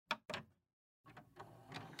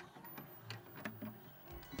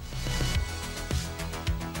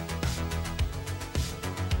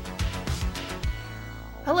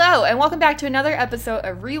Hello, and welcome back to another episode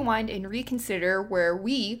of Rewind and Reconsider, where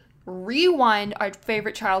we rewind our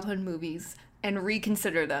favorite childhood movies and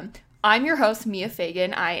reconsider them. I'm your host, Mia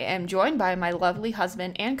Fagan. I am joined by my lovely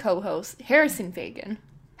husband and co-host, Harrison Fagan.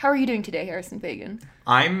 How are you doing today, Harrison Fagan?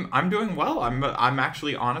 I'm doing well. I'm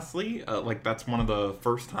actually honestly that's one of the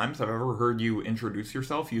first times I've ever heard you introduce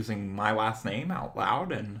yourself using my last name out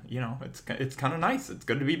loud, and it's kind of nice. It's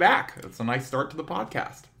good to be back. It's a nice start to the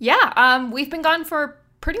podcast. Yeah, we've been gone for a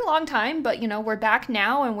pretty long time, but we're back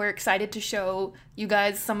now, and we're excited to show you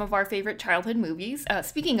guys some of our favorite childhood movies.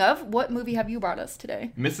 Speaking of, what movie have you brought us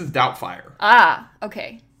today? Mrs. Doubtfire. Ah,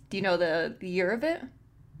 okay. Do you know the year of it?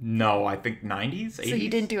 No, I think 90s, 80s. So you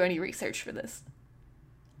didn't do any research for this?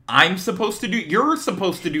 You're supposed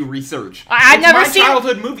to do research. I've never seen... It's my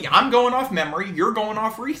childhood movie. I'm going off memory. You're going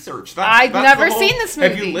off research. I've never seen this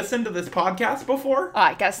movie. Have you listened to this podcast before?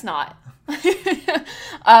 I guess not.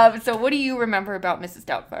 So what do you remember about Mrs.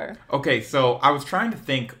 Doubtfire? Okay, so I was trying to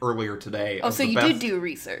think earlier today. Oh, so you did do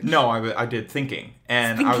research? No, I did thinking,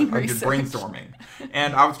 and I did brainstorming,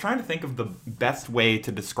 and I was trying to think of the best way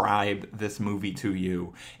to describe this movie to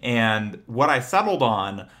you. And what I settled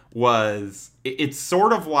on was it's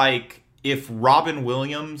sort of like if Robin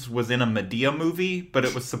Williams was in a Madea movie, but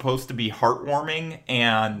it was supposed to be heartwarming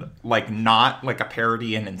and not like a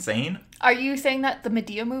parody and insane. Are you saying that the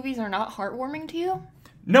Madea movies are not heartwarming to you?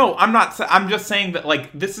 No, I'm not. I'm just saying that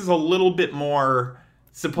this is a little bit more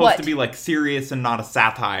supposed to be serious and not a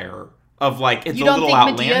satire of it's a little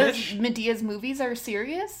outlandish. You don't think Medea's movies are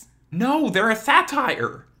serious? No, they're a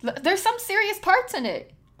satire. There's some serious parts in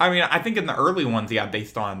it. I mean, I think in the early ones, yeah,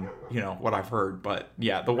 based on, what I've heard. But,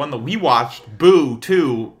 yeah, the one that we watched, Boo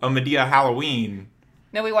 2, A Madea Halloween.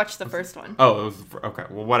 No, we watched the first one. Oh, it was... Okay,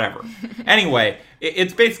 well, whatever. Anyway,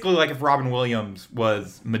 it's basically like if Robin Williams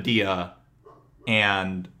was Madea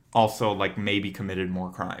and also, maybe committed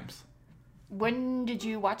more crimes. When did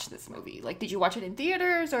you watch this movie? Did you watch it in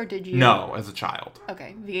theaters, or did you... No, as a child.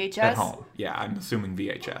 Okay, VHS? At home. Yeah, I'm assuming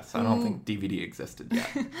VHS. I don't think DVD existed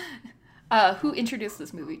yet. Who introduced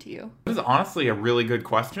this movie to you? This is honestly a really good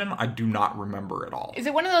question. I do not remember at all. Is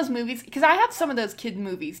it one of those movies? Because I have some of those kid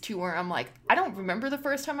movies, too, where I'm like, I don't remember the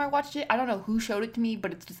first time I watched it. I don't know who showed it to me,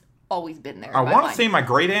 but it's just always been there. I want to say my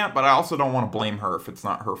great aunt, but I also don't want to blame her if it's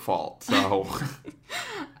not her fault. So,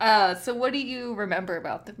 so what do you remember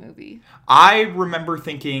about the movie? I remember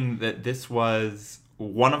thinking that this was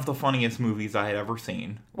one of the funniest movies I had ever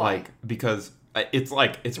seen. Why? Because...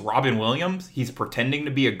 It's Robin Williams. He's pretending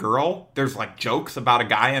to be a girl. There's jokes about a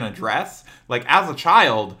guy in a dress. As a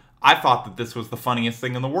child, I thought that this was the funniest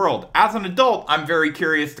thing in the world. As an adult, I'm very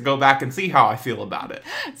curious to go back and see how I feel about it.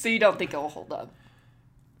 So you don't think it will hold up?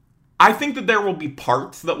 I think that there will be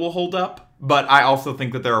parts that will hold up, but I also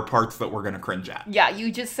think that there are parts that we're going to cringe at. Yeah,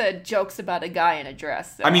 you just said jokes about a guy in a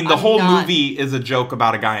dress. So I mean, the whole movie is a joke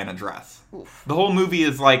about a guy in a dress. Oof. The whole movie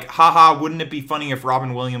is haha, wouldn't it be funny if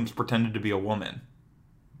Robin Williams pretended to be a woman?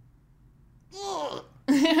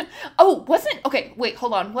 Wait,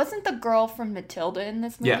 hold on. Wasn't the girl from Matilda in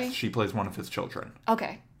this movie? Yes, she plays one of his children.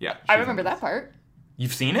 Okay. Yeah. I remember that part.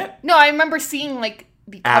 You've seen it? No, I remember seeing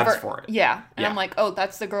the cover. Ads for it. Yeah. And I'm like, oh,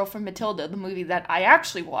 that's the girl from Matilda, the movie that I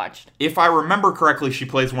actually watched. If I remember correctly, she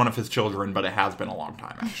plays one of his children, but it has been a long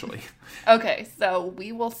time, actually. Okay, so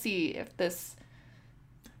we will see if this...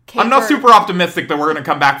 I'm not super optimistic that we're going to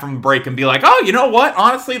come back from the break and be like, oh, you know what?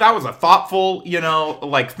 Honestly, that was a thoughtful,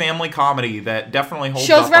 family comedy that definitely holds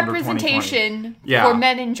shows up representation for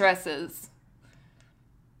men in dresses.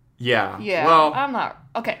 Yeah. Yeah. Well, I'm not...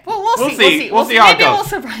 Okay. Well, we'll see. We'll see how it goes. Maybe it will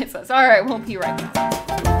surprise us. All right, we'll be right back.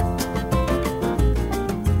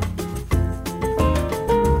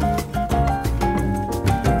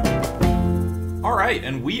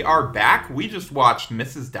 And we are back. We just watched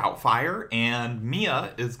Mrs. Doubtfire, and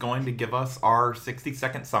Mia is going to give us our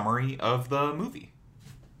 60-second summary of the movie.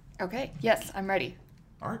 Okay. Yes, I'm ready.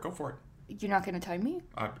 All right, go for it. You're not going to time me?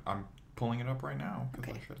 I'm pulling it up right now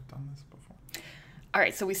because okay. I should have done this before. All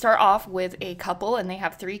right, so we start off with a couple, and they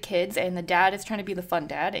have 3 kids, and the dad is trying to be the fun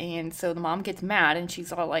dad, and so the mom gets mad, and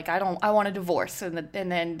she's all like, I want a divorce, and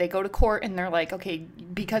then they go to court, and they're like, okay,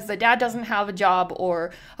 because the dad doesn't have a job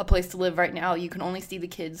or a place to live right now, you can only see the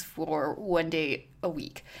kids for 1 day a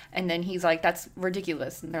week. And then he's like, that's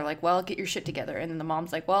ridiculous. And they're like, well, get your shit together. And then the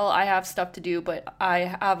mom's like, well, I have stuff to do, but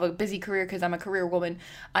I have a busy career because I'm a career woman.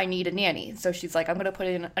 I need a nanny. So she's like, I'm going to put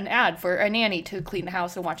in an ad for a nanny to clean the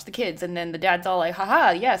house and watch the kids. And then the dad's all like,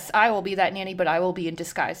 haha, yes, I will be that nanny, but I will be in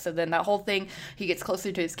disguise. So then that whole thing, he gets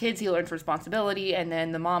closer to his kids, he learns responsibility, and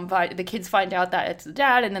then the kids find out that it's the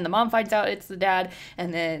dad, and then the mom finds out it's the dad,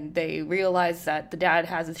 and then they realize that the dad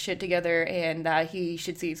has his shit together and that he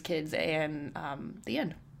should see his kids, and the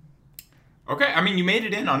end. Okay, I mean, you made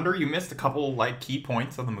it in under. You missed a couple, like, key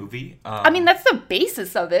points of the movie. I mean, that's the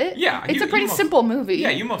basis of it. Yeah. It's a pretty simple movie. Yeah,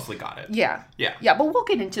 you mostly got it. Yeah. Yeah. Yeah, but we'll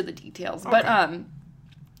get into the details. Okay.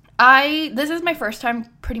 But, this is my first time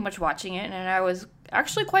pretty much watching it, and I was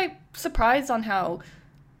actually quite surprised on how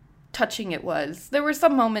touching it was. There were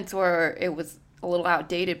some moments where it was a little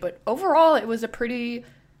outdated, but overall, it was a pretty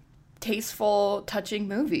tasteful, touching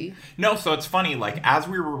movie. No, so it's funny, like, as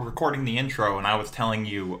we were recording the intro and I was telling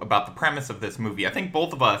you about the premise of this movie, I think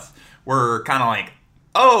both of us were kind of like,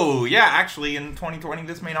 oh, yeah, actually, in 2020,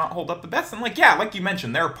 this may not hold up the best. And, like, yeah, like you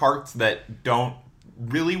mentioned, there are parts that don't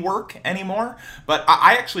really work anymore, but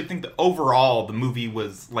I actually think that overall the movie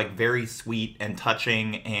was, like, very sweet and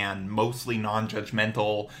touching and mostly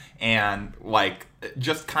non-judgmental and, like,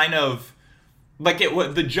 just kind of... Like,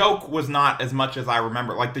 the joke was not as much as I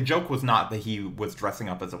remember. Like, the joke was not that he was dressing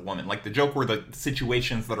up as a woman. Like, the joke were the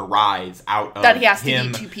situations that arise out of that he has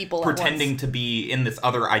him to be two people pretending to be in this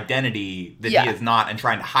other identity that he is not and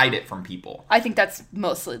trying to hide it from people. I think that's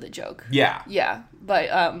mostly the joke. Yeah. Yeah, but,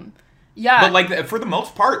 yeah. But, like, for the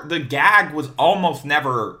most part, the gag was almost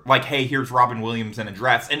never, like, hey, here's Robin Williams in a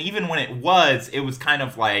dress. And even when it was kind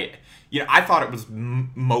of like, you know, I thought it was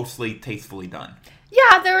mostly tastefully done.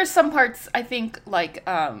 Yeah, there were some parts, I think, like,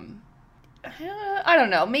 I don't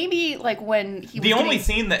know, maybe, like, when he was the only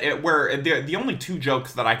scene that where the only two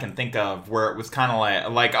jokes that I can think of where it was kind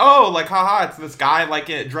of like oh, like, haha, it's this guy, like,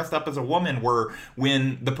 dressed up as a woman, were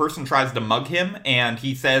when the person tries to mug him, and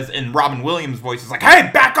he says, in Robin Williams' voice, is like, hey,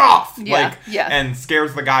 back off! And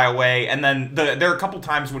scares the guy away, and then there are a couple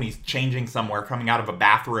times when he's changing somewhere, coming out of a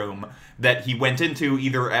bathroom, that he went into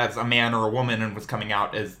either as a man or a woman and was coming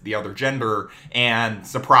out as the other gender and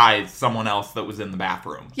surprised someone else that was in the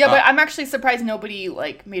bathroom. Yeah, but I'm actually surprised nobody,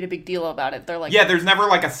 like, made a big deal about it. They're like... Yeah, there's never,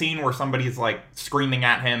 like, a scene where somebody's, like, screaming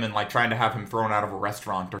at him and, like, trying to have him thrown out of a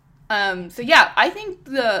restaurant. So, yeah, I think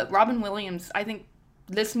Robin Williams, I think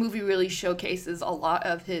this movie really showcases a lot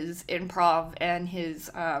of his improv and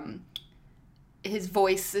his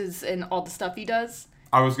voices and all the stuff he does.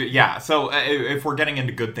 So if we're getting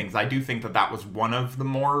into good things, I do think that was one of the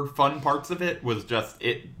more fun parts of it, was just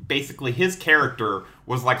basically his character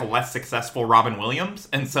was like a less successful Robin Williams,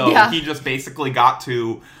 and so he just basically got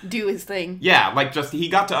to do his thing. Yeah, like, just he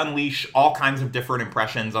got to unleash all kinds of different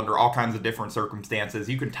impressions under all kinds of different circumstances.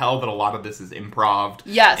 You can tell that a lot of this is improv.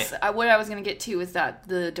 Yes, what I was going to get to is that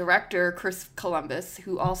the director, Chris Columbus,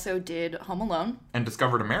 who also did Home Alone. And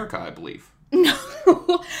Discovered America, I believe. No,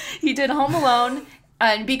 he did Home Alone.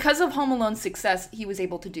 And because of Home Alone's success, he was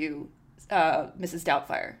able to do Mrs.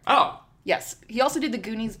 Doubtfire. Oh. Yes. He also did The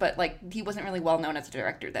Goonies, but, like, he wasn't really well known as a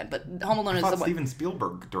director then. But Home Alone is the one. Steven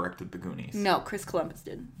Spielberg directed The Goonies. No, Chris Columbus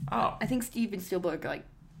did. Oh. I think Steven Spielberg, like,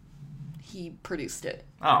 he produced it.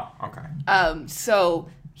 Oh, okay. So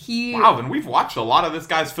he... Wow, then we've watched a lot of this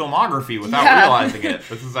guy's filmography without realizing it.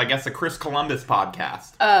 This is, I guess, a Chris Columbus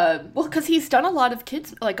podcast. Well, because he's done a lot of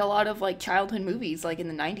childhood movies, like, in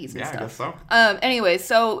the 90s and stuff. Yeah, I guess so. Anyway,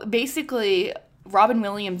 so basically, Robin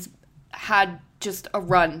Williams had just a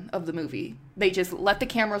run of the movie. They just let the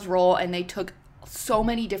cameras roll, and they took so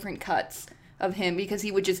many different cuts of him because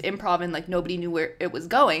he would just improv and, like, nobody knew where it was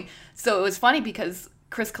going. So it was funny because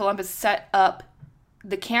Chris Columbus set up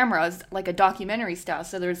the cameras like a documentary style,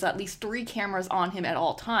 so there's at least 3 cameras on him at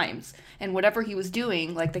all times, and whatever he was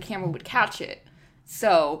doing, like, the camera would catch it.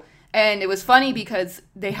 So, and it was funny because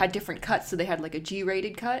they had different cuts, so they had, like, a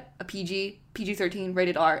G-rated cut, a PG-13,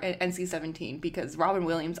 rated R, and NC-17, because Robin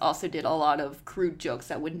Williams also did a lot of crude jokes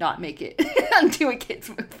that would not make it into a kid's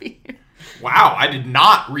movie. Wow, I did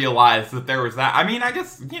not realize that there was that. I mean, I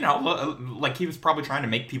guess, you know, like, he was probably trying to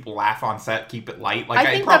make people laugh on set, keep it light. Like,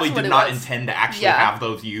 I probably did not intend to actually have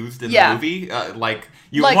those used in the movie.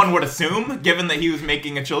 One would assume, given that he was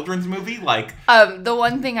making a children's movie, like... The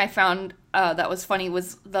one thing I found that was funny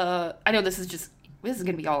was I know this is going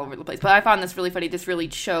to be all over the place, but I found this really funny. This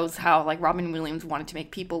really shows how, like, Robin Williams wanted to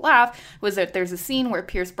make people laugh, was that there's a scene where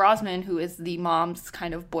Pierce Brosnan, who is the mom's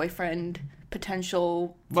kind of boyfriend...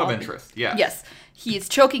 potential love interest, yes, he is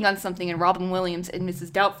choking on something, and Robin Williams and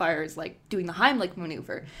Mrs. Doubtfire is, like, doing the Heimlich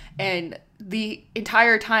maneuver, and the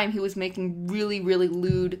entire time he was making really, really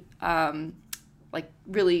lewd,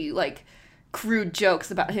 really, like, crude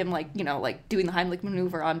jokes about him, like, you know, like, doing the Heimlich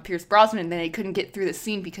maneuver on Pierce Brosnan, and then he couldn't get through the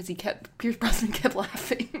scene because Pierce Brosnan kept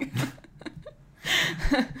laughing.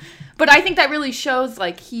 But I think that really shows,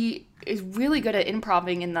 like, he is really good at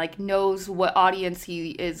improvising and, like, knows what audience he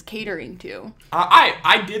is catering to.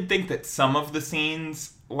 I did think that some of the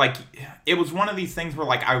scenes, like, it was one of these things where,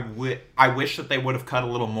 like, I wish that they would have cut a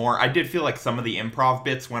little more. I did feel like some of the improv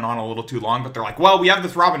bits went on a little too long, but they're like, well, we have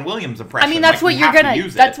this Robin Williams impression. I mean, that's like,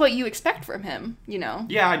 that's what you expect from him, you know?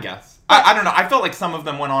 Yeah, I guess. I don't know. I felt like some of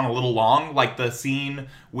them went on a little long, like the scene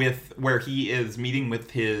where he is meeting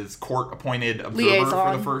with his court-appointed observer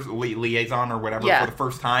for the first liaison or whatever for the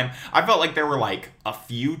first time. I felt like there were like a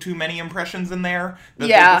few too many impressions in there.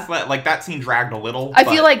 Like that scene dragged a little. I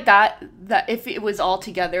feel like that if it was all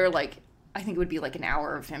together, like I think it would be like an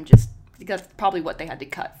hour of him just. That's probably what they had to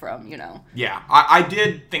cut from, you know. Yeah, I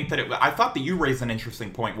did think that I thought that you raised an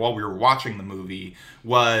interesting point while we were watching the movie,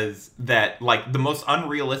 was that, like, the most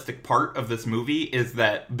unrealistic part of this movie is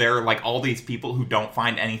that there are, like, all these people who don't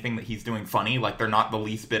find anything that he's doing funny, like, they're not the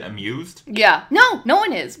least bit amused. Yeah, no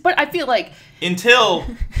one is, but I feel like... Until,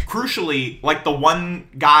 crucially, like, the one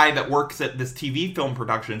guy that works at this TV film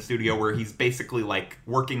production studio where he's basically, like,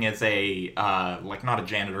 working as a, like, not a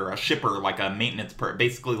janitor, a shipper, like a maintenance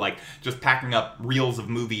basically, like, just packing up reels of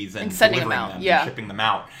movies and delivering them and shipping them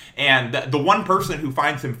out. And the one person who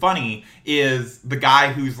finds him funny is the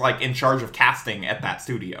guy who's, like, in charge of casting at that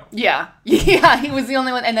studio. Yeah. Yeah, he was the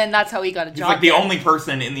only one, and then that's how he got a job. He's, like, the only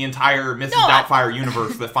person in the entire Mrs. Doubtfire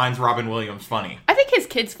universe that finds Robin Williams funny. I think his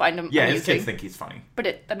kids find him amusing. His kids think he's funny.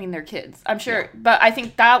 But they're kids. I'm sure. Yeah. But I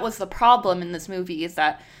think that was the problem in this movie, is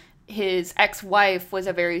that his ex-wife was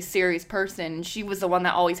a very serious person. She was the one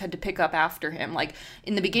that always had to pick up after him. Like,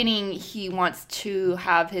 in the beginning, he wants to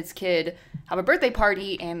have his kid have a birthday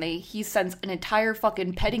party, and he sends an entire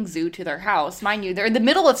fucking petting zoo to their house. Mind you, they're in the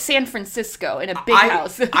middle of San Francisco in a big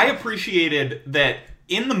house. I appreciated that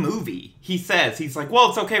in the movie, he's like, well,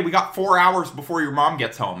 it's okay, we got 4 hours before your mom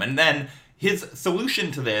gets home. And then his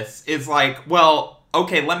solution to this is like, well,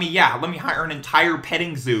 okay, let me hire an entire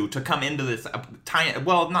petting zoo to come into this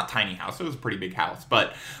not tiny house. It was a pretty big house,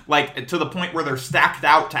 but like to the point where they're stacked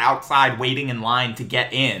out to outside waiting in line to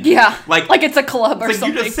get in. Yeah. Like it's a club or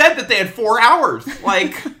something. You just said that they had 4 hours.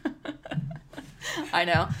 Like, I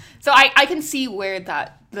know. So I can see where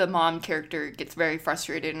the mom character gets very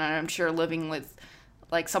frustrated, and I'm sure living with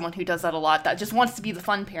like someone who does that a lot, that just wants to be the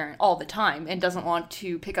fun parent all the time and doesn't want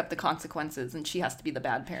to pick up the consequences, and she has to be the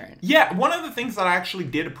bad parent. Yeah, one of the things that I actually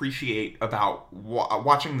did appreciate about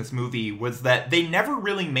watching this movie was that they never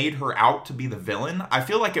really made her out to be the villain. I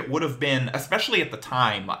feel like it would have been, especially at the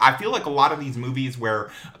time, I feel like a lot of these movies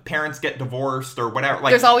where parents get divorced or whatever,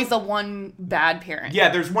 like, there's always the one bad parent. Yeah,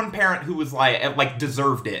 there's one parent who was like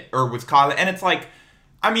deserved it or was caused, and it's like,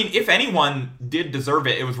 I mean, if anyone did deserve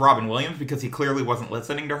it, it was Robin Williams, because he clearly wasn't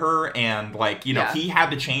listening to her, and, like, you know, he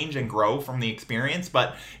had to change and grow from the experience.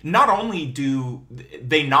 But not only do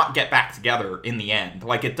they not get back together in the end,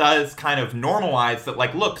 like, it does kind of normalize that,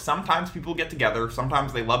 like, look, sometimes people get together,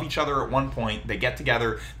 sometimes they love each other at one point, they get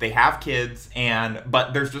together, they have kids,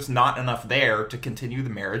 but there's just not enough there to continue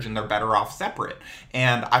the marriage, and they're better off separate.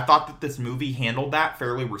 And I thought that this movie handled that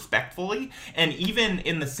fairly respectfully, and even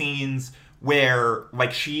in the scenes where,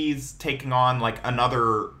 like, she's taking on, like,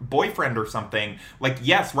 another boyfriend or something, like,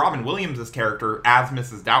 yes, Robin Williams' character as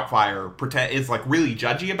Mrs. Doubtfire is, like, really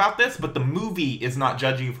judgy about this, but the movie is not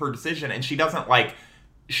judgy of her decision, and she doesn't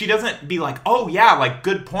be like, oh, yeah, like,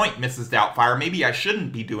 good point, Mrs. Doubtfire, maybe I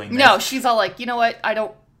shouldn't be doing this. No, she's all like, you know what, I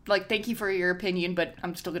don't, like, thank you for your opinion, but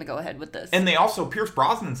I'm still gonna go ahead with this. And they also, Pierce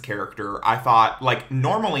Brosnan's character, I thought, like,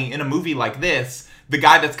 normally in a movie like this, the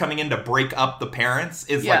guy that's coming in to break up the parents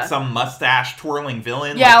is like some mustache twirling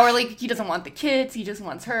villain. Yeah, like, or like he doesn't want the kids, he just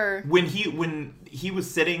wants her. When he was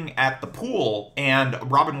sitting at the pool and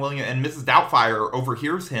Robin Williams and Mrs. Doubtfire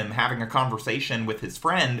overhears him having a conversation with his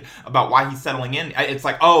friend about why he's settling in, it's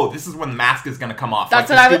like, oh, this is when the mask is going to come off. That's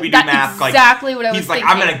like what exactly what I was thinking. He's like,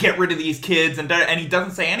 I'm going to get rid of these kids, and he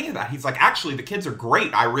doesn't say any of that. He's like, actually, the kids are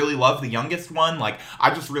great. I really love the youngest one. Like,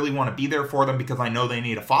 I just really want to be there for them because I know they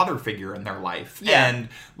need a father figure in their life. Yeah. And,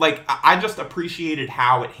 like, I just appreciated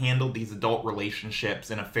how it handled these adult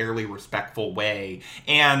relationships in a fairly respectful way,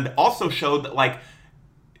 and also showed that, like,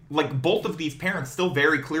 both of these parents still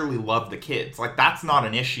very clearly love the kids. Like, that's not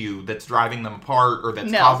an issue that's driving them apart or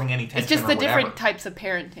that's causing any tension. It's just the different types of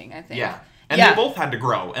parenting, I think. Yeah. And they both had to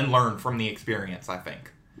grow and learn from the experience, I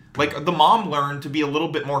think. Like, the mom learned to be a little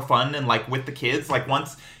bit more fun and, like, with the kids. Like,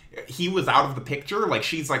 once he was out of the picture, like,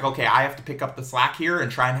 she's like, okay, I have to pick up the slack here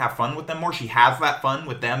and try and have fun with them more. She has that fun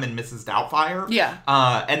with them and Mrs. Doubtfire. Yeah.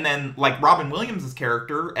 And then, like, Robin Williams'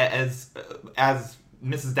 character, as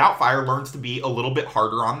Mrs. Doubtfire, learns to be a little bit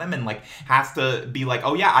harder on them and, like, has to be like,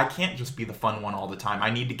 oh, yeah, I can't just be the fun one all the time. I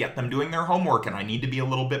need to get them doing their homework, and I need to be a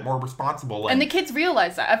little bit more responsible. And the kids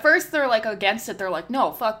realize that. At first, they're, like, against it. They're like,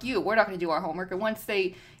 no, fuck you. We're not going to do our homework. And once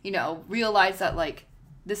they, you know, realize that, like,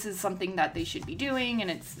 this is something that they should be doing,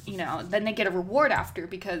 and it's, you know, then they get a reward after,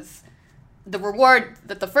 because the reward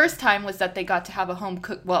that the first time was that they got to have a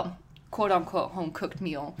home-cooked, well, quote-unquote home-cooked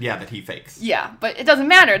meal. Yeah, that he fakes. Yeah, but it doesn't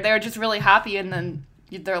matter. They're just really happy, and then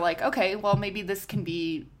they're like, okay, well, maybe this can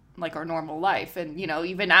be, like, our normal life. And, you know,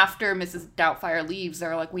 even after Mrs. Doubtfire leaves,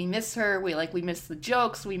 they're like, we miss her, we miss the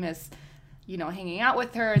jokes, we miss, you know, hanging out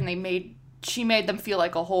with her, and she made them feel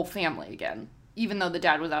like a whole family again. Even though the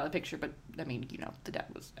dad was out of the picture, but, I mean, you know, the dad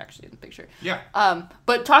was actually in the picture. Yeah.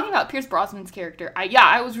 But talking about Pierce Brosnan's character,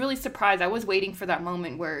 I was really surprised. I was waiting for that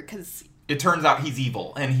moment where, because... It turns out he's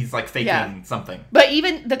evil, and he's, like, faking something. But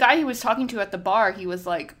even the guy he was talking to at the bar, he's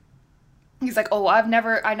like, oh, I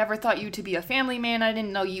never thought you to be a family man. I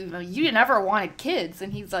didn't know you never wanted kids.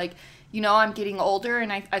 And he's like, you know, I'm getting older,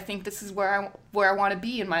 and I think this is where I want to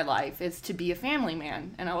be in my life, is to be a family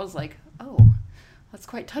man. And I was like, oh... That's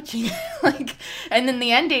quite touching. Like, and then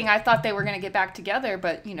the ending, I thought they were going to get back together,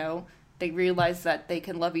 but, you know, they realized that they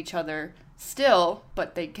can love each other still,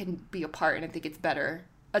 but they can be apart, and I think it's better.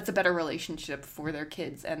 It's a better relationship for their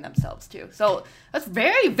kids and themselves, too. So, that's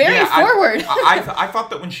very, very forward. I thought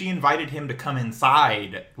that when she invited him to come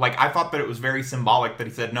inside, like, I thought that it was very symbolic that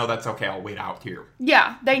he said, no, that's okay, I'll wait out here.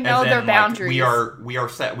 Yeah, they know their boundaries. Like, we are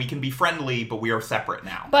set. We can be friendly, but we are separate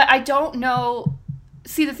now. But I don't know...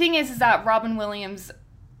 See, the thing is that Robin Williams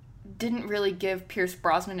didn't really give Pierce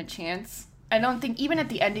Brosnan a chance. I don't think, even at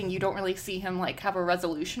the ending, you don't really see him, like, have a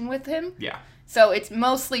resolution with him. Yeah. So it's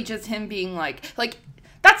mostly just him being, like,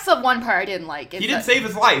 that's the one part I didn't like. He did save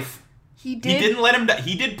his life. He did? He didn't let him die.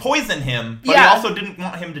 He did poison him, but he also didn't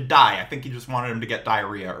want him to die. I think he just wanted him to get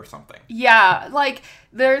diarrhea or something. Yeah, like,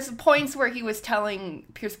 there's points where he was telling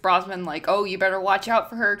Pierce Brosnan, like, oh, you better watch out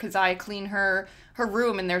for her, because I clean her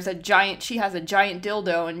room, and she has a giant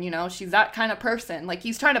dildo, and, you know, she's that kind of person. Like,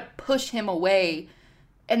 he's trying to push him away,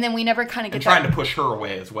 and then we never kind of get trying to push her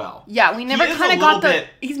away as well. Yeah, we never kind of got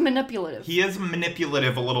he's manipulative. He is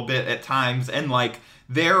manipulative a little bit at times, and, like,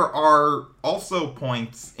 there are also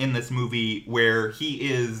points in this movie where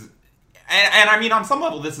he is... And I mean, on some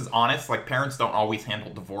level, this is honest. Like, parents don't always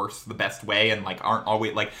handle divorce the best way, and, like, aren't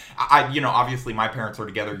always, like, you know, obviously my parents are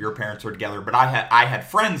together, your parents are together, but I had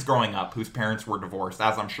friends growing up whose parents were divorced,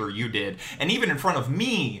 as I'm sure you did. And even in front of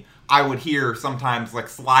me, I would hear sometimes, like,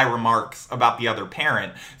 sly remarks about the other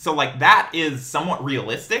parent. So, like, that is somewhat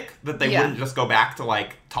realistic, that they wouldn't just go back to,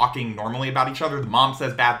 like, talking normally about each other. The mom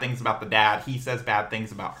says bad things about the dad. He says bad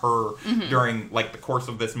things about her during, like, the course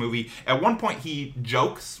of this movie. At one point, he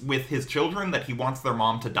jokes with his children that he wants their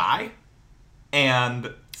mom to die.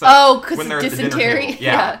 And so because of dysentery.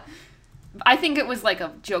 Yeah. I think it was, like,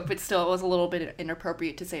 a joke, but still, it was a little bit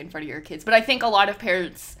inappropriate to say in front of your kids. But I think a lot of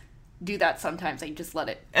parents... do that sometimes. They just let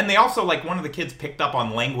it. And they also, like, one of the kids picked up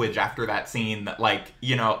on language after that scene that, like,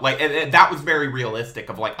 you know, like, that was very realistic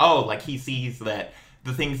of, like, oh, like, he sees that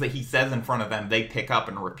the things that he says in front of them, they pick up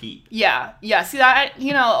and repeat. Yeah. See, that,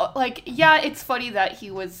 you know, like, yeah, it's funny that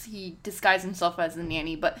he disguised himself as a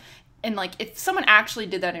nanny, but, and, like, if someone actually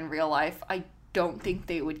did that in real life, I don't think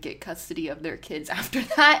they would get custody of their kids after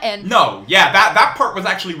that. And no, yeah, that part was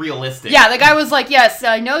actually realistic. Yeah, the guy was like, yes,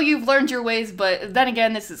 I know you've learned your ways, but then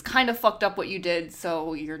again, this is kind of fucked up what you did,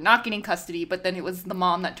 so you're not getting custody. But then it was the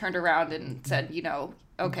mom that turned around and said, you know,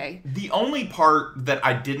 okay. The only part that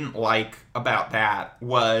I didn't like about that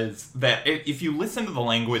was that if you listen to the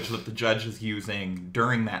language that the judge is using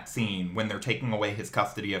during that scene when they're taking away his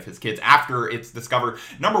custody of his kids after it's discovered,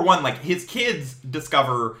 number one, like, his kids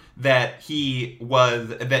discover that he was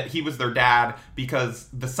their dad because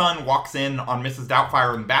the son walks in on Mrs.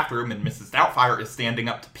 Doubtfire in the bathroom and Mrs. Doubtfire is standing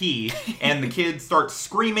up to pee and the kids start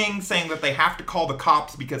screaming, saying that they have to call the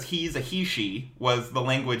cops because he's a he-she was the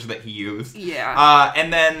language that he used. Yeah.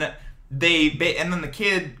 And then the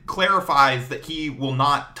kid clarifies that he will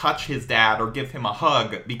not touch his dad or give him a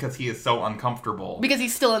hug because he is so uncomfortable. Because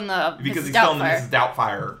he's still in the Mrs.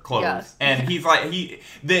 Doubtfire clothes. Yeah. And he's like,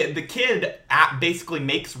 the kid basically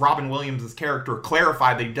makes Robin Williams' character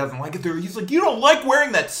clarify that he doesn't like it there. He's like, you don't like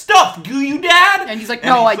wearing that stuff, do you, Dad? And he's like,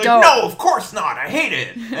 no, I don't. No, of course not. I hate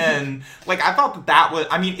it. And, like, I thought that was,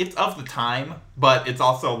 I mean, it's of the time, but it's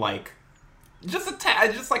also, like,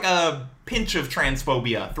 just like a pinch of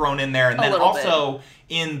transphobia thrown in there. And then also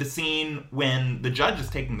in the scene when the judge is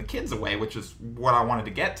taking the kids away, which is what I wanted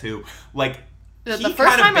to get to, like, the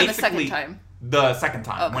first time or the second time? The second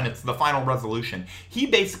time, okay. When it's the final resolution. He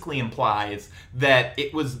basically implies that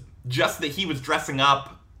it was just that he was dressing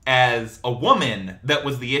up as a woman that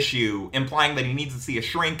was the issue, implying that he needs to see a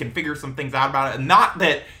shrink and figure some things out about it, and not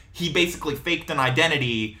that he basically faked an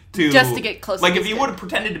identity just to get close. Like, if he would have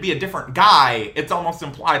pretended to be a different guy, it's almost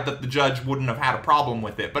implied that the judge wouldn't have had a problem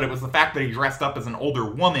with it. But it was the fact that he dressed up as an older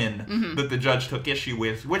woman that the judge took issue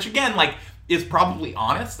with, which, again, like, is probably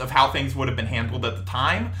honest of how things would have been handled at the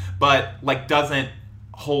time, but, like, doesn't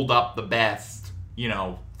hold up the best,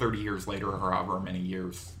 30 years later or however many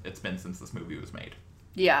years it's been since this movie was made.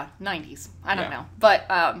 Yeah, 90s. I don't know. But,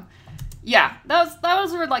 yeah,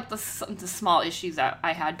 those were like the small issues that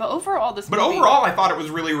I had. But overall, But overall, I thought it was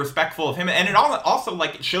really respectful of him, and it also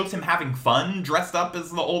like it shows him having fun dressed up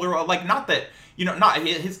as the older. Like, not that not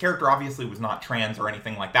his character obviously was not trans or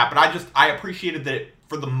anything like that. But I appreciated that it,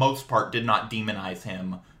 for the most part, did not demonize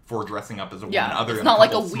him for dressing up as a woman. Other than not a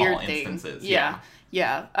couple like a weird small thing. Instances.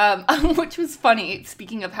 Yeah, which was funny.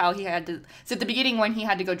 Speaking of how he had to... So at the beginning when he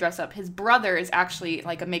had to go dress up, his brother is actually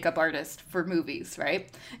like a makeup artist for movies, right?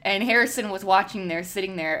 And Harrison was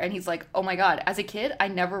sitting there, and he's like, oh my god, as a kid, I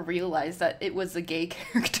never realized that it was a gay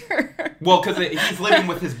character. Well, because he's living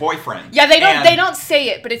with his boyfriend. Yeah, they don't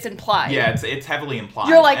say it, but it's implied. Yeah, it's heavily implied.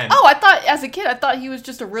 You're like, as a kid, I thought he was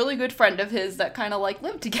just a really good friend of his that kind of like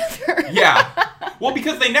lived together. Yeah. Well,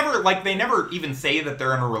 because they never even say that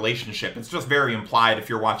they're in a relationship. It's just very implied. If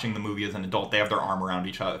you're watching the movie as an adult, they have their arm around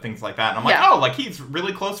each other, things like that. And I'm like, he's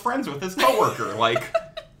really close friends with his coworker. Like,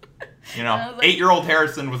 8-year-old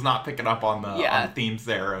Harrison was not picking up on the themes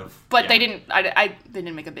there of. But they didn't. They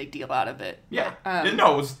didn't make a big deal out of it. Yeah. But,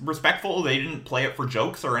 no, it was respectful. They didn't play it for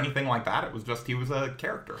jokes or anything like that. It was just he was a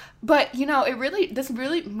character. But this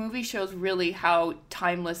movie shows really how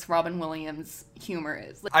timeless Robin Williams' humor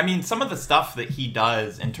is. I mean, some of the stuff that he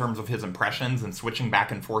does in terms of his impressions and switching back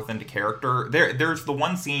and forth into character. There's the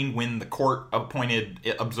one scene when the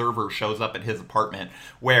court-appointed observer shows up at his apartment,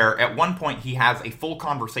 where at one point he has a full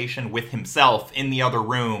conversation with himself in the other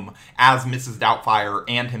room as Mrs. Doubtfire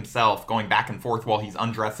and himself going back and forth while he's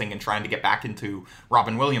undressing and trying to get back into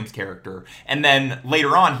Robin Williams' character. And then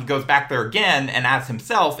later on, he goes back there again and as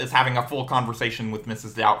himself is having a full conversation with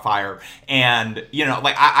Mrs. Doubtfire. And,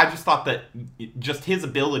 I just thought that just his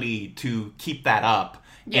ability to keep that up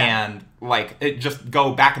and, it just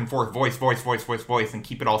go back and forth, voice, and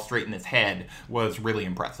keep it all straight in his head was really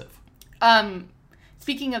impressive.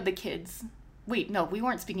 Speaking of the kids... Wait, no, we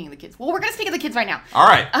weren't speaking of the kids. Well, we're going to speak of the kids right now. All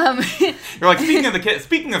right. You're like, speaking of the kids,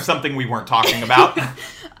 speaking of something we weren't talking about.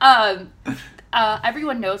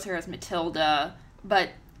 Everyone knows her as Matilda,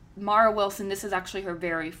 but Mara Wilson, this is actually her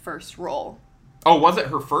very first role. Oh, was it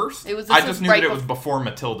her first? I just knew that it was before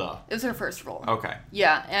Matilda. It was her first role. Okay.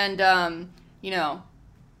 Yeah, and,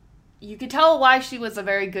 you could tell why she was a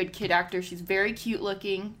very good kid actor. She's very cute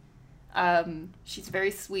looking. She's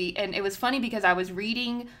very sweet. And it was funny because I was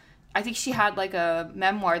reading... I think she had like a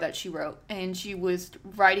memoir that she wrote, and she was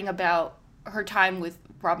writing about her time with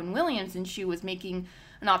Robin Williams, and she was making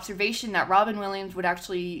an observation that Robin Williams would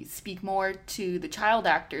actually speak more to the child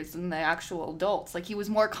actors than the actual adults. Like, he was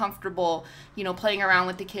more comfortable, playing around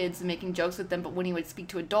with the kids and making jokes with them, but when he would speak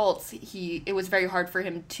to adults, it was very hard for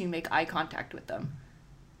him to make eye contact with them.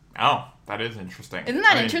 Oh, that is interesting. Isn't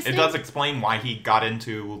that interesting? It does explain why he got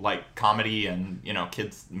into, comedy and,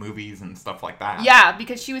 kids' movies and stuff like that. Yeah,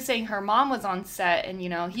 because she was saying her mom was on set and,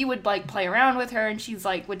 he would, play around with her and she's,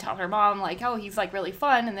 would tell her mom, oh, he's, really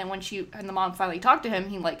fun. And then when the mom finally talked to him,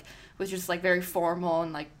 he, was just, very formal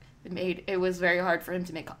and, it was very hard for him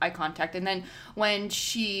to make eye contact. And then when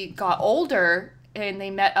she got older... and they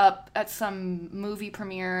met up at some movie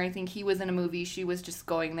premiere. I think he was in a movie. She was just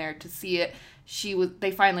going there to see it.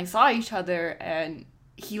 They finally saw each other, and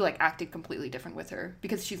he, acted completely different with her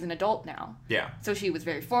because she's an adult now. Yeah. So she was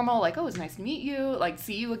very formal, oh, it's nice to meet you,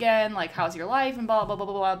 see you again, how's your life, and blah, blah, blah,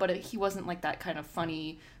 blah, blah. But he wasn't, that kind of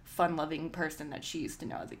funny, fun-loving person that she used to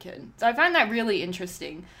know as a kid. So I find that really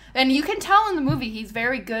interesting. And you can tell in the movie he's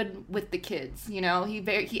very good with the kids,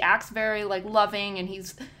 He acts very, loving, and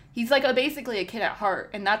he's basically a kid at heart,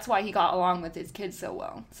 and that's why he got along with his kids so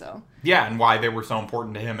well. So yeah, and why they were so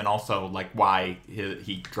important to him, and also why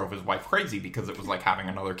he drove his wife crazy, because it was like having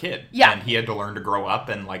another kid. Yeah, and he had to learn to grow up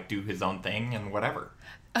and do his own thing and whatever.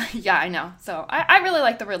 Yeah, I know. So I really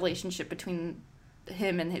like the relationship between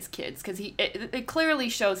him and his kids, because it clearly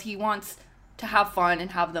shows he wants to have fun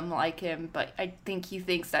and have them like him, but I think he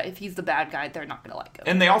thinks that if he's the bad guy, they're not going to like him.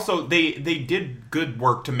 And they also, they did good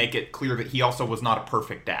work to make it clear that he also was not a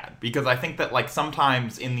perfect dad, because I think that,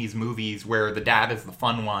 sometimes in these movies where the dad is the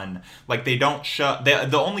fun one, they don't show,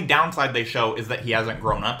 the only downside they show is that he hasn't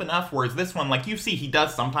grown up enough, whereas this one, you see, he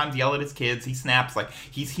does sometimes yell at his kids, he snaps,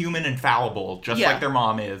 he's human and fallible, just like their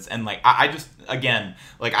mom is, and, I just, again,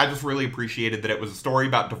 like, I just really appreciated that it was a story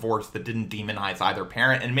about divorce that didn't demonize either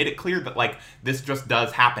parent and made it clear that, like, this just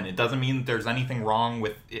does happen. It doesn't mean that there's anything wrong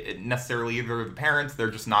with necessarily either of the parents.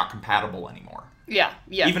 They're just not compatible anymore. Yeah.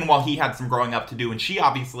 Even while he had some growing up to do, and she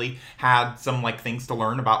obviously had some, like, things to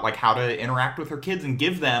learn about, like, how to interact with her kids and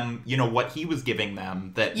give them, you know, what he was giving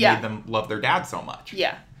them that made them love their dad so much.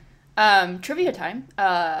 Yeah. Trivia time.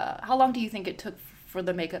 How long do you think it took for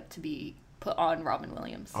the makeup to be put on Robin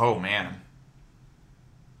Williams? Oh, man.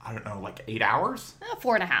 I don't know, like 8 hours?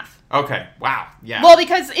 4.5. Okay, wow, yeah. Well,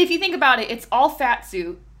 because if you think about it, it's all fat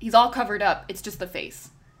suit. He's all covered up. It's just the face.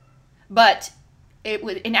 But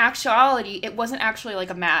in actuality, it wasn't actually like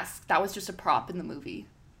a mask. That was just a prop in the movie.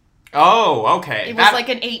 Oh, okay. It was like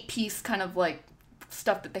an 8-piece kind of like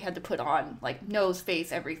stuff that they had to put on, like nose,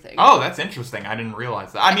 face, everything. Oh, that's interesting. I didn't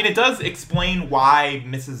realize that. I mean, it does explain why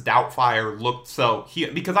Mrs. Doubtfire looked so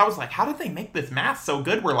because I was like, how did they make this mask so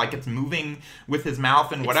good where like it's moving with his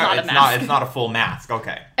mouth and whatever? It's not a full mask.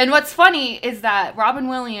 Okay. And what's funny is that Robin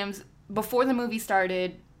Williams, before the movie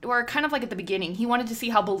started, or kind of like at the beginning, he wanted to see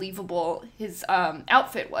how believable his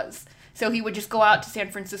outfit was. So he would just go out to San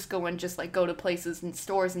Francisco and just like go to places and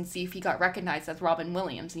stores and see if he got recognized as Robin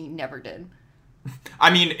Williams, and he never did. I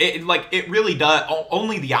mean, it really does.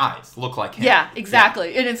 Only the eyes look like him. Yeah,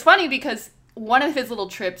 exactly. Yeah. And it's funny because one of his little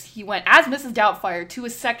trips, he went as Mrs. Doubtfire to a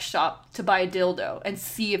sex shop to buy a dildo and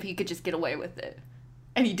see if he could just get away with it.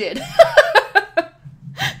 And he did.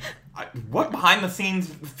 What behind-the-scenes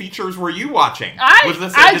features were you watching?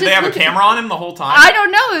 Did they have a camera on him the whole time? I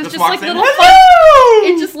don't know. It was just like little fun.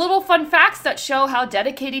 It's just little fun facts that show how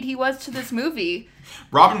dedicated he was to this movie.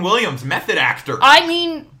 Robin Williams, method actor. I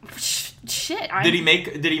mean, shit. Did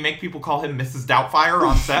he make people call him Mrs. Doubtfire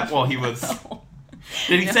on set while he was? No.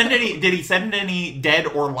 Did he send any dead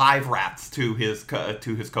or live rats to his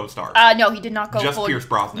co-stars? No, he did not go. Just Pierce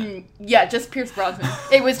Brosnan. Yeah, just Pierce Brosnan.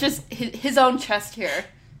 It was just his own chest hair.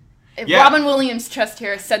 Yeah. Robin Williams' chest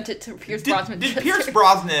hair sent it to Pierce Brosnan. Did Pierce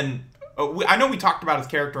Brosnan? I know we talked about his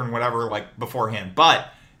character and whatever like beforehand, but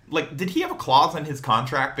like, did he have a clause in his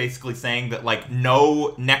contract basically saying that like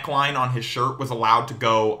no neckline on his shirt was allowed to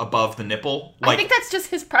go above the nipple? Like, I think that's just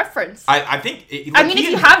his preference. I think. If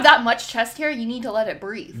you have that much chest hair, you need to let it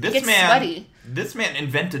breathe. It gets sweaty. This man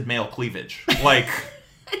invented male cleavage. Like.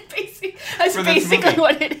 That's basically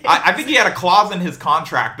what it is. I think he had a clause in his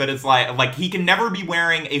contract that it's like he can never be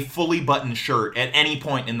wearing a fully buttoned shirt at any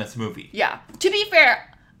point in this movie. Yeah. To be fair,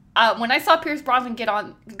 when I saw Pierce Brosnan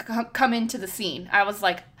come into the scene, I was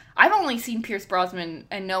like, I've only seen Pierce Brosnan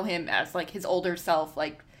and know him as like his older self,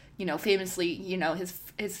 like, you know, famously, you know, his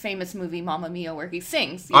famous movie Mamma Mia where he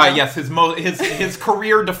sings. Yes, his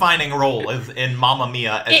career defining role is in Mamma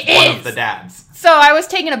Mia as one of the dads. So I was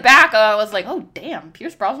taken aback. I was like, oh damn,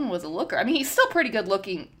 Pierce Brosnan was a looker. I mean, he's still pretty good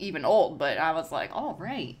looking, even old. But I was like, all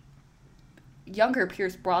right, younger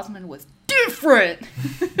Pierce Brosnan was different.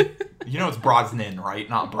 You know, it's Brosnan, right?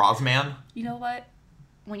 Not Brosman. You know what?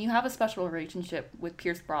 When you have a special relationship with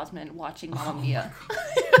Pierce Brosnan, watching Mamma Mia.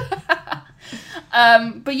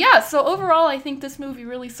 But yeah, so overall, I think this movie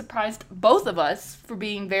really surprised both of us for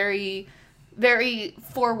being very, very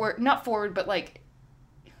forward. Not forward, but like,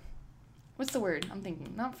 what's the word I'm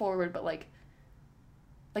thinking? Not forward, but like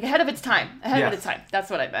ahead of its time. Ahead of its time. That's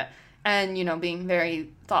what I meant. And, you know, being very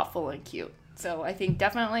thoughtful and cute. So I think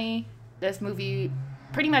definitely this movie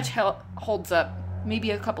pretty much holds up.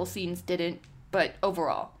 Maybe a couple scenes didn't, but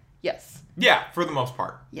overall, yes. Yeah, for the most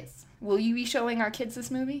part. Yes. Will you be showing our kids this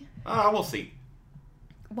movie? We'll see.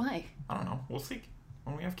 Why? I don't know. We'll see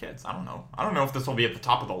when we have kids. I don't know. I don't know if this will be at the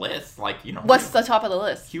top of the list. Like, you know. What's the top of the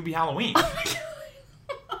list? Hubie Halloween.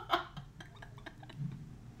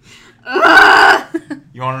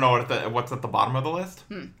 You want to know what's at the bottom of the list?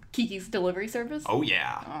 Kiki's Delivery Service? Oh,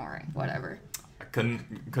 yeah. All right, whatever. I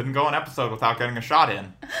couldn't go an episode without getting a shot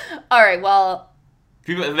in. All right, well...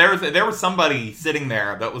 There was somebody sitting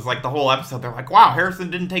there that was like the whole episode. They're like, wow, Harrison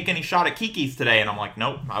didn't take any shot at Kiki's today. And I'm like,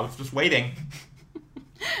 nope, I was just waiting.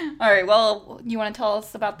 All right, well, you want to tell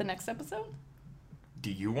us about the next episode?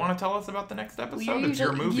 Do you want to tell us about the next episode? It's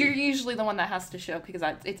your movie. You're usually the one that has to show because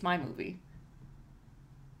it's my movie.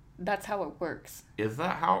 That's how it works. Is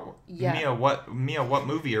that how? Yeah. Mia, what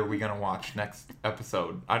movie are we going to watch next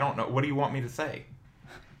episode? I don't know. What do you want me to say?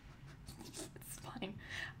 It's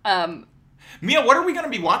fine. Mia, what are we going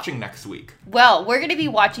to be watching next week? Well, we're going to be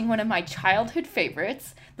watching one of my childhood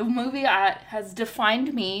favorites, the movie that has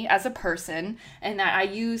defined me as a person and that I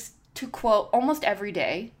use to quote almost every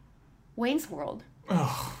day, Wayne's World.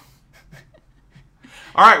 Ugh.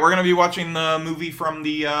 All right, we're going to be watching the movie from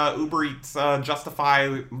the Uber Eats Justify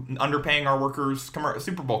Underpaying Our Workers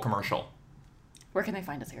Super Bowl commercial. Where can they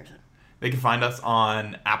find us, Harrison? They can find us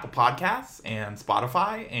on Apple Podcasts and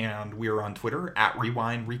Spotify, and we are on Twitter at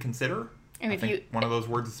Rewind Reconsider. And I think one of those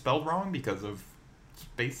words is spelled wrong because of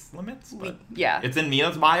space limits. But it's in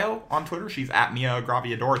Mia's bio on Twitter. She's at Mia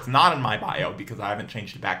Graviador. It's not in my bio because I haven't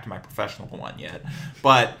changed it back to my professional one yet.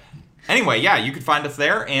 But anyway, yeah, you can find us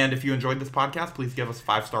there. And if you enjoyed this podcast, please give us a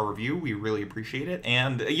 5-star review. We really appreciate it.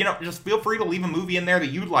 And, just feel free to leave a movie in there that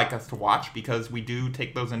you'd like us to watch, because we do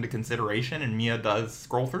take those into consideration, and Mia does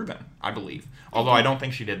scroll through them, I believe. Although I don't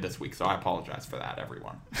think she did this week, so I apologize for that,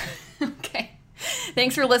 everyone. Okay.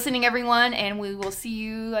 Thanks for listening, everyone, and we will see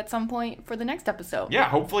you at some point for the next episode. Yeah,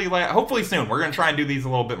 hopefully soon. We're going to try and do these a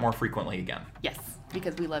little bit more frequently again. Yes,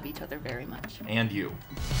 because we love each other very much. And you.